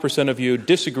 45% of you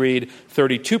disagreed,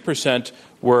 32%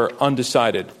 were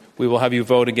undecided. We will have you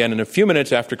vote again in a few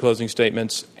minutes after closing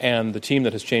statements, and the team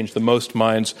that has changed the most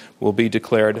minds will be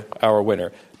declared our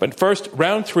winner. But first,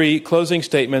 round 3, closing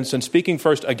statements, and speaking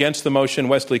first against the motion,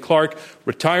 Wesley Clark,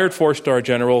 retired 4-star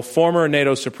general, former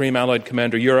NATO Supreme Allied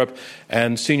Commander Europe,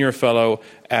 and senior fellow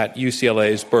at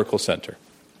UCLA's Burkle Center.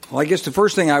 Well, I guess the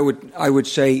first thing I would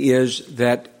say is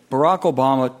that Barack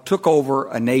Obama took over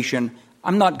a nation.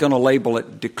 I'm not going to label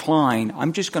it decline.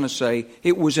 I'm just going to say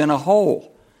it was in a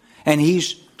hole. And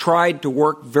he's tried to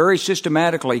work very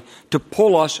systematically to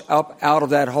pull us up out of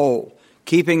that hole,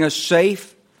 keeping us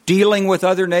safe, dealing with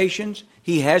other nations.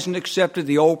 He hasn't accepted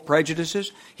the old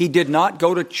prejudices. He did not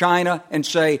go to China and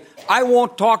say, I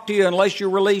won't talk to you unless you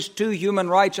release 2 human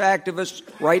rights activists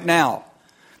right now.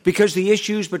 because the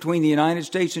issues between the United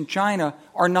States and China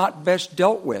are not best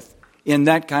dealt with in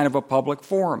that kind of a public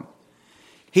forum.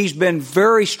 He's been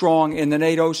very strong in the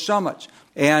NATO summits,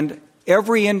 and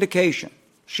every indication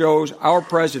shows our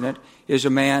president is a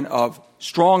man of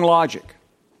strong logic,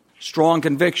 strong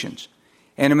convictions,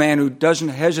 and a man who doesn't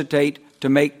hesitate to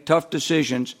make tough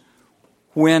decisions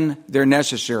when they're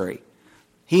necessary.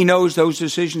 He knows those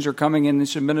decisions are coming in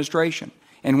this administration,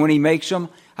 and when he makes them,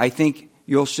 I think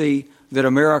you'll see that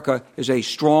America is a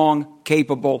strong,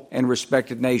 capable, and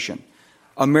respected nation.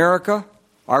 America,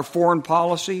 our foreign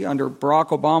policy under Barack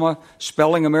Obama,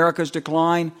 spelling America's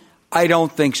decline? I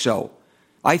don't think so.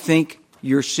 I think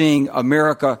you're seeing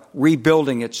America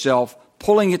rebuilding itself,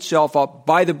 pulling itself up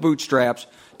by the bootstraps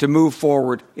to move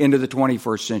forward into the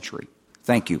 21st century.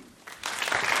 Thank you.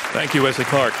 Thank you, Wesley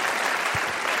Clark.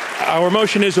 Our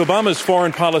motion is Obama's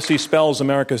foreign policy spells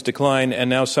America's decline, and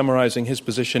now summarizing his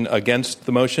position against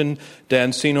the motion,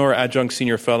 Dan Senor, Adjunct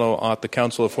Senior Fellow at the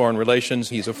Council of Foreign Relations.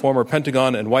 He's a former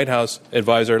Pentagon and White House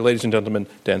advisor. Ladies and gentlemen,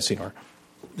 Dan Senor.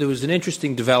 There was an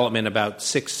interesting development about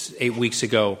 6-8 weeks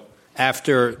ago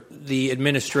after the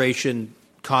administration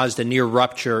caused a near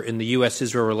rupture in the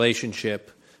U.S.-Israel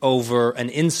relationship over an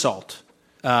insult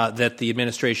that the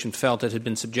administration felt it had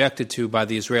been subjected to by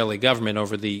the Israeli government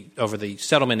over the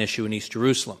settlement issue in East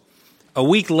Jerusalem. A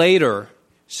week later,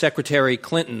 Secretary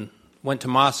Clinton went to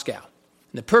Moscow.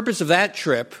 And the purpose of that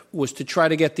trip was to try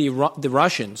to get the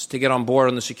Russians to get on board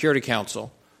on the Security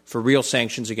Council for real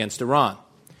sanctions against Iran.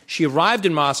 She arrived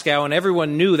in Moscow, and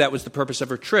everyone knew that was the purpose of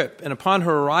her trip. And upon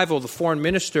her arrival, the foreign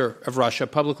minister of Russia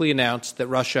publicly announced that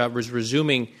Russia was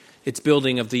resuming its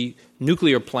building of the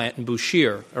nuclear plant in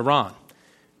Bushehr, Iran.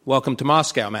 Welcome to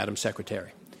Moscow, Madam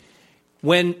Secretary.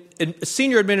 When a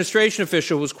senior administration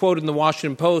official was quoted in the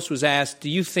Washington Post was asked, do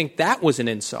you think that was an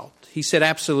insult? He said,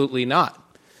 absolutely not.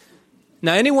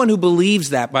 Now, anyone who believes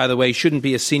that, by the way, shouldn't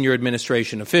be a senior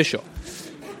administration official.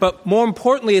 But more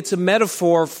importantly, it's a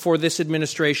metaphor for this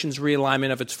administration's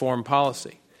realignment of its foreign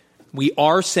policy. We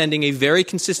are sending a very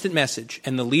consistent message,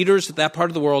 and the leaders of that part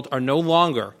of the world are no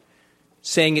longer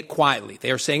saying it quietly. They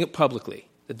are saying it publicly,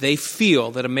 that they feel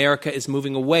that America is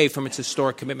moving away from its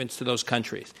historic commitments to those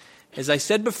countries. As I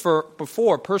said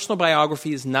before, personal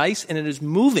biography is nice, and it is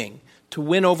moving to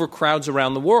win over crowds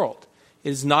around the world. It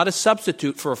is not a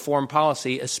substitute for a foreign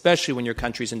policy, especially when your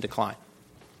country's in decline.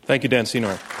 Thank you, Dan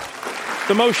Senor.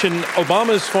 The motion,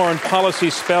 Obama's foreign policy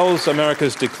spells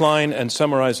America's decline, and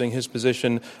summarizing his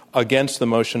position against the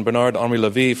motion, Bernard-Henri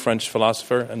Lévy, French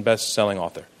philosopher and best-selling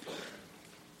author.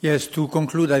 Yes, to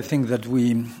conclude, I think that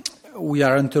we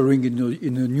are entering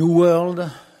in a new world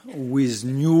with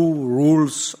new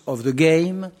rules of the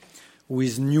game,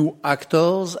 with new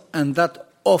actors, and that,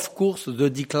 of course, the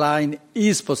decline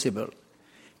is possible.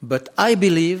 But I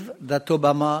believe that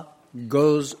Obama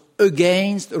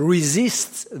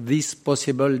resists this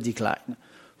possible decline.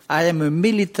 I am a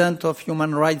militant of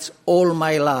human rights all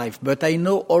my life, but I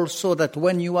know also that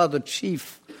when you are the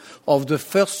chief of the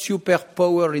first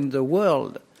superpower in the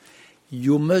world,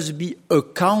 you must be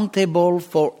accountable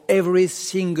for every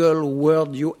single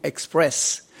word you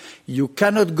express. You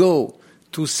cannot go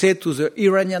to say to the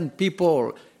Iranian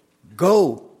people,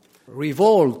 go,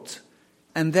 revolt,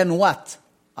 and then what?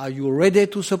 Are you ready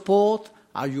to support?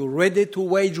 Are you ready to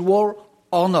wage war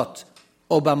or not?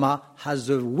 Obama has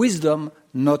the wisdom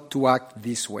not to act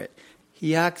this way.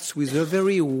 He acts with a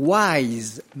very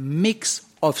wise mix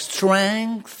of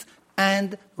strength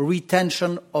and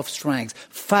retention of strength,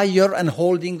 fire and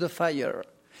holding the fire.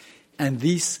 And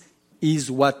this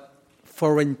is what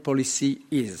foreign policy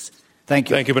is. Thank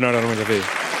you. Thank you, Bernard-Henri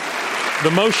Lévy. The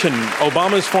motion,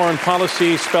 Obama's foreign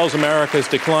policy spells America's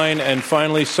decline, and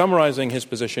finally summarizing his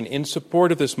position in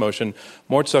support of this motion,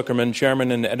 Mort Zuckerman, chairman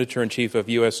and editor-in-chief of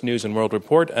U.S. News and World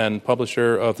Report and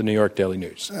publisher of the New York Daily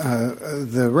News.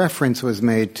 The reference was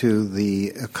made to the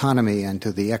economy and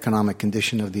to the economic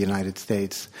condition of the United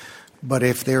States. But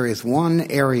if there is one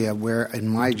area where, in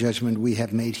my judgment, we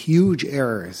have made huge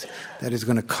errors that is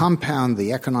going to compound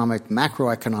the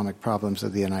macroeconomic problems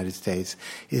of the United States,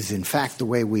 is in fact the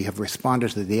way we have responded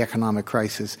to the economic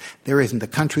crisis. There isn't a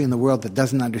country in the world that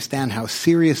doesn't understand how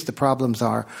serious the problems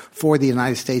are for the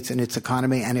United States and its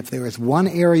economy. And if there is one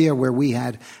area where we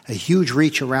had a huge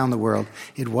reach around the world,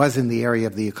 it was in the area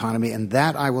of the economy. And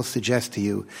that, I will suggest to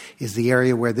you, is the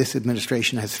area where this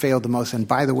administration has failed the most. And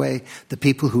by the way, the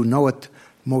people who know it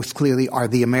most clearly are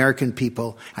the American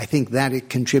people. I think that it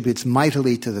contributes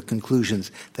mightily to the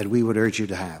conclusions that we would urge you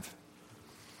to have.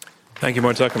 Thank you,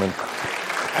 Mort Zuckerman.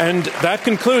 And that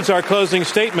concludes our closing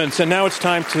statements. And now it's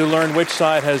time to learn which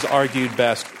side has argued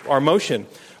best. Our motion,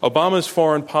 Obama's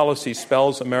foreign policy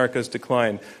spells America's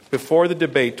decline. Before the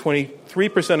debate,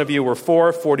 23% of you were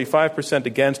for, 45%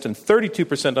 against, and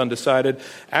 32% undecided.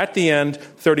 At the end,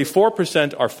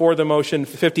 34% are for the motion,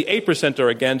 58% are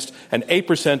against, and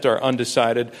 8% are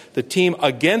undecided. The team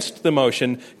against the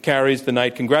motion carries the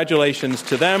night. Congratulations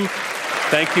to them.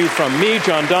 Thank you from me,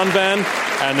 John Donvan,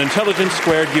 and Intelligence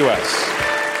Squared U.S.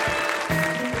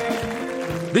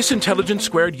 This Intelligence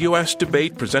Squared U.S.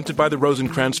 debate presented by the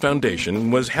Rosencrantz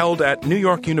Foundation was held at New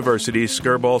York University's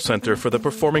Skirball Center for the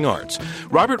Performing Arts.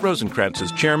 Robert Rosencrantz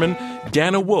is chairman.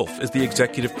 Dana Wolf is the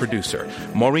executive producer.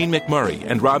 Maureen McMurray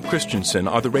and Rob Christensen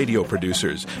are the radio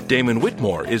producers. Damon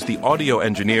Whitmore is the audio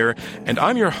engineer. And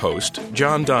I'm your host,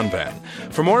 John Donvan.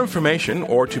 For more information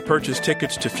or to purchase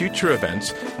tickets to future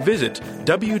events, visit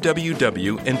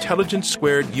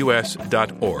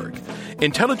www.intelligencesquaredus.org.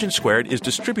 Intelligence Squared is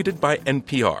distributed by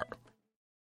NPR.